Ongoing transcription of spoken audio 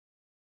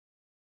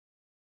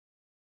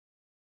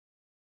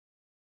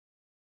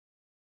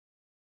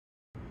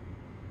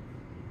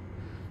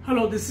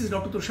Hello, this is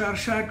Dr. Tushar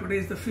Shah. Today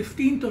is the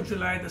 15th of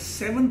July, the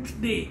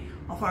 7th day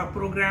of our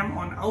program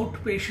on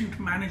outpatient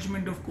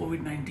management of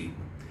COVID-19.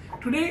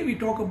 Today we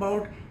talk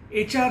about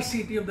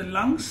Hrct of the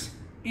lungs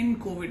in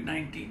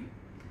COVID-19.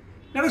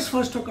 Let us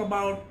first talk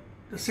about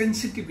the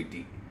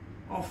sensitivity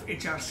of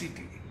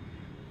Hrct.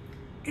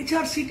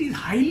 Hrct is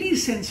highly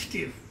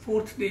sensitive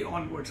 4th day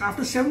onwards.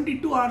 After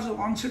 72 hours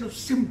of onset of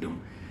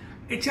symptom,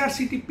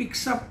 Hrct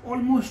picks up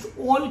almost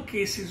all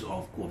cases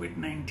of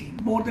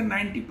COVID-19, more than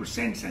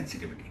 90%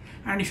 sensitivity.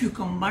 And if you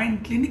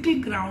combine clinical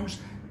grounds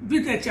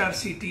with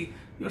Hrct,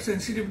 your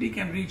sensitivity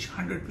can reach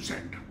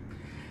 100%.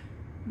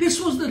 This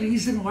was the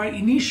reason why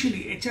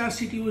initially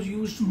Hrct was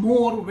used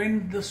more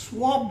when the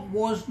swab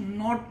was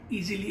not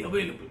easily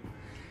available.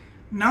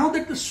 Now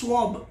that the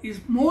swab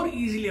is more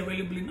easily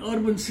available in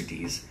urban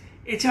cities,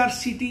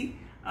 Hrct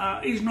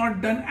is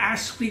not done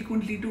as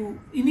frequently to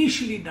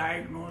initially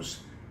diagnose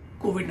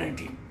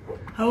COVID-19.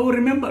 However,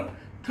 remember,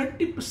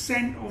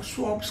 30% of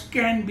swabs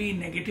can be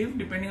negative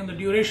depending on the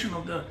duration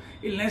of the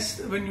illness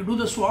when you do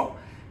the swab.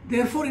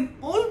 Therefore, in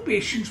all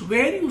patients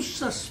where you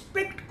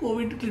suspect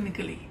COVID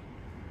clinically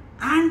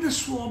and the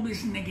swab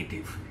is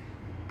negative,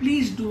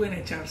 please do an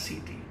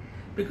Hrct,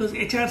 because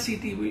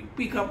Hrct will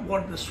pick up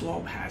what the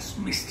swab has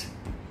missed.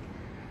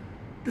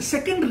 The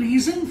second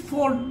reason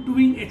for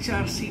doing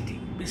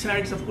Hrct,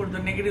 besides of course the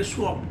negative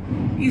swab,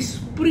 is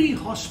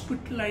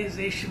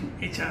pre-hospitalization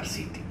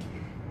Hrct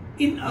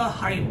in a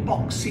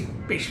hypoxic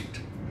patient.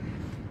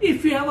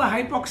 If you have a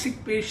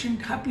hypoxic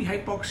patient, happy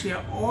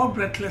hypoxia or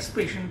breathless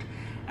patient,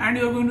 and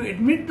you are going to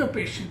admit the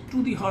patient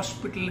to the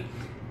hospital,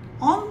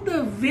 on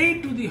the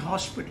way to the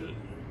hospital,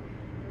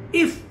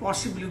 if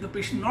possible, if the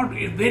patient not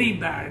very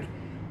bad,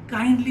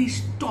 kindly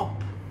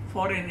stop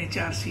for an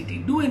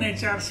Hrct. Do an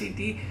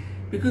Hrct,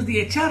 because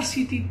the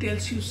Hrct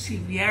tells you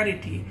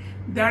severity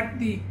that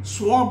the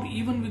swab,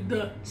 even with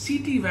the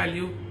CT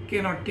value,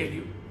 cannot tell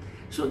you.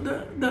 So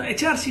the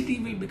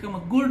Hrct will become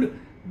a good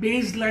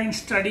baseline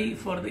study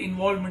for the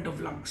involvement of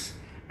lungs,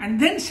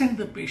 and then send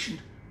the patient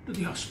to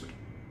the hospital.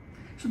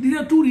 So these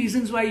are two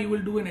reasons why you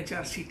will do an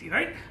Hrct,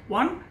 right?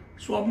 One,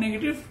 swab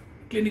negative,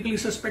 clinically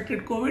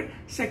suspected COVID.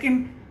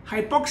 Second,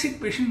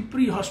 hypoxic patient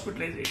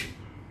pre-hospitalization.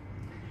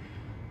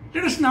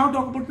 Let us now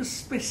talk about the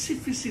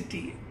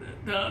specificity,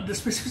 the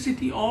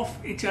specificity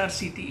of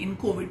Hrct in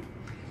COVID.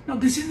 Now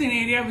this is an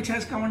area which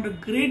has come under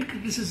great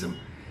criticism,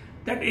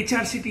 that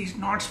Hrct is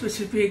not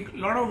specific. A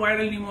lot of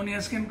viral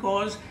pneumonias can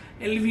cause,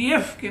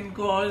 LVF can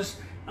cause,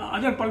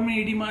 other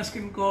pulmonary edemas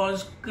can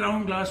cause,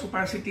 ground glass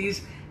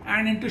opacities,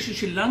 and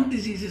interstitial lung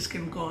diseases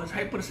can cause,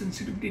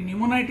 hypersensitivity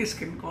pneumonitis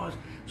can cause.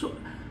 So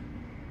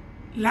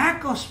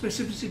lack of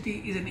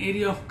specificity is an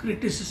area of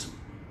criticism.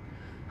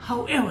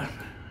 However,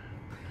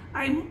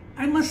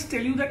 I must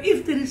tell you that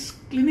if there is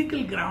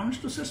clinical grounds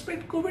to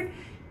suspect COVID,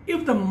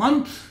 if the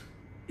month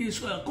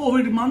is a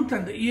COVID month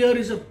and the year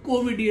is a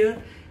COVID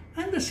year,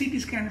 and the CT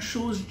scan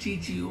shows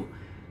GGO,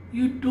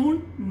 you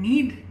don't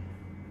need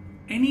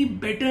any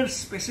better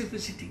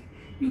specificity.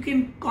 You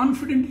can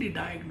confidently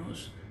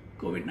diagnose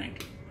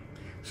COVID-19.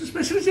 So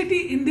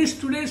specificity in this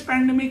today's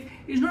pandemic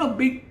is not a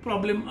big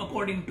problem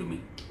according to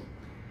me.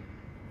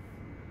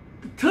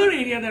 The third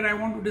area that I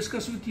want to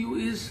discuss with you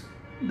is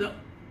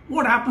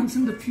what happens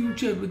in the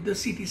future with the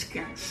CT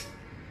scans.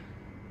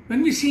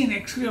 When we see an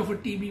X-ray of a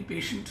TB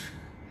patient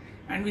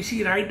and we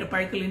see right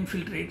apical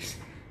infiltrates,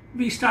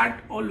 we start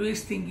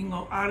always thinking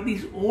of, are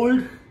these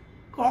old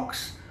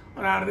cocks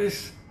or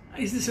is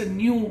this a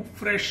new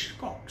fresh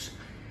cocks?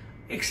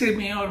 X-ray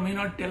may or may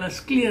not tell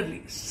us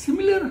clearly.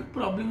 Similar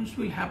problems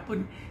will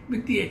happen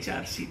with the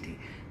Hrct.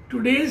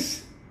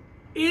 Today's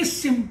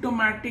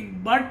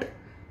asymptomatic but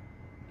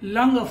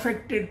lung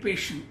affected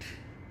patient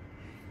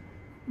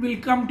will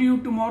come to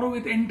you tomorrow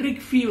with enteric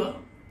fever.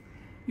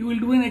 You will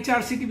do an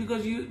Hrct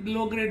because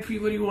low grade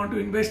fever you want to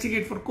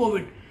investigate for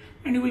COVID,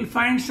 and you will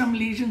find some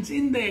lesions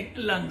in the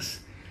lungs.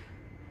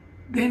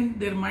 Then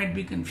there might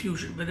be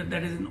confusion whether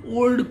that is an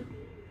old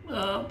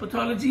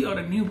pathology or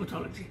a new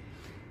pathology.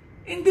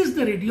 In this,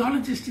 the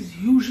radiologist is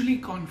usually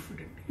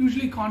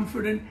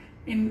confident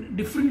in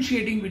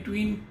differentiating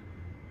between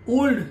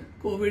old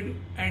COVID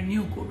and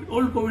new COVID.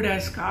 Old COVID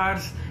has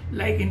scars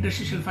like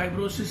interstitial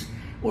fibrosis.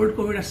 Old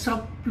COVID has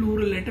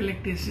subpleural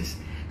atelectasis.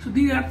 So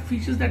these are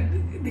features that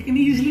they can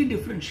easily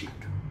differentiate.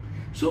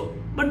 So,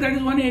 but that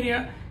is one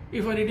area.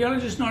 If a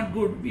radiologist is not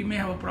good, we may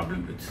have a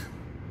problem with.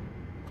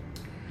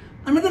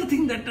 Another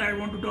thing that I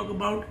want to talk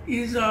about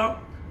is the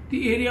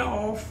area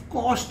of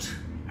cost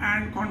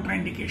and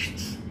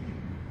contraindications.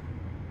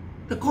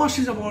 The cost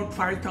is about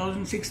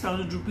 5,000,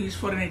 6,000 rupees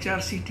for an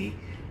Hrct,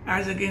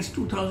 as against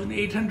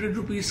 2,800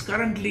 rupees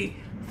currently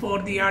for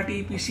the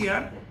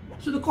RT-PCR.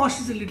 So the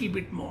cost is a little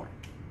bit more.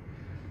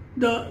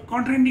 The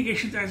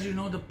contraindications, as you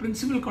know, the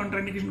principal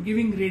contraindication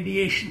giving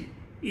radiation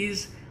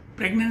is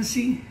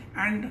pregnancy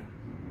and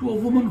to a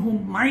woman who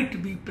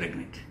might be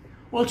pregnant.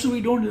 Also,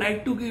 we don't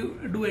like to do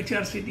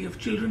Hrct of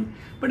children,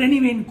 but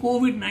anyway, in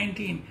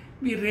COVID-19,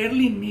 we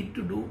rarely need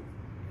to do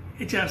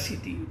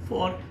Hrct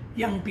for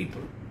young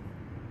people.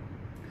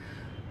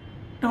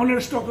 Now let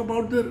us talk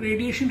about the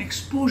radiation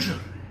exposure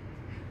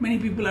many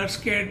people are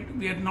scared,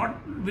 we are not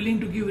willing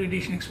to give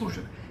radiation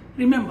exposure.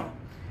 Remember,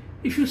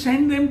 if you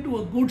send them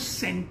to a good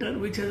center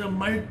which has a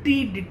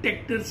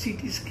multi-detector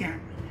CT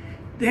scan,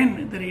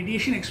 then the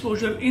radiation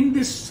exposure in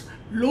this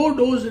low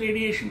dose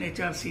radiation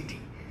HRCT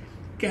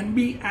can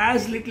be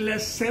as little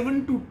as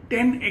 7 to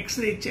 10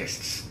 X-ray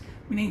chests,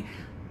 meaning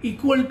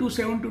equal to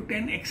 7 to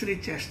 10 X-ray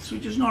chests,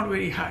 which is not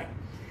very high.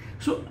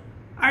 So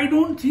I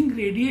don't think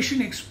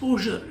radiation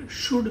exposure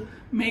should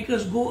make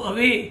us go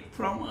away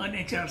from an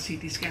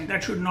HRCT scan.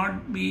 That should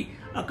not be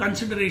a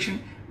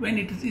consideration when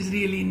it is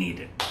really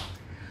needed.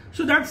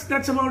 So that's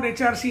about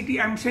HRCT.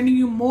 I'm sending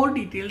you more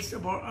details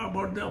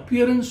about the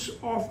appearance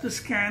of the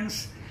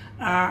scans,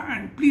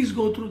 and please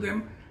go through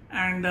them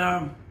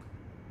and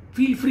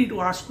feel free to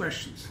ask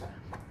questions.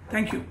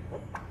 Thank you.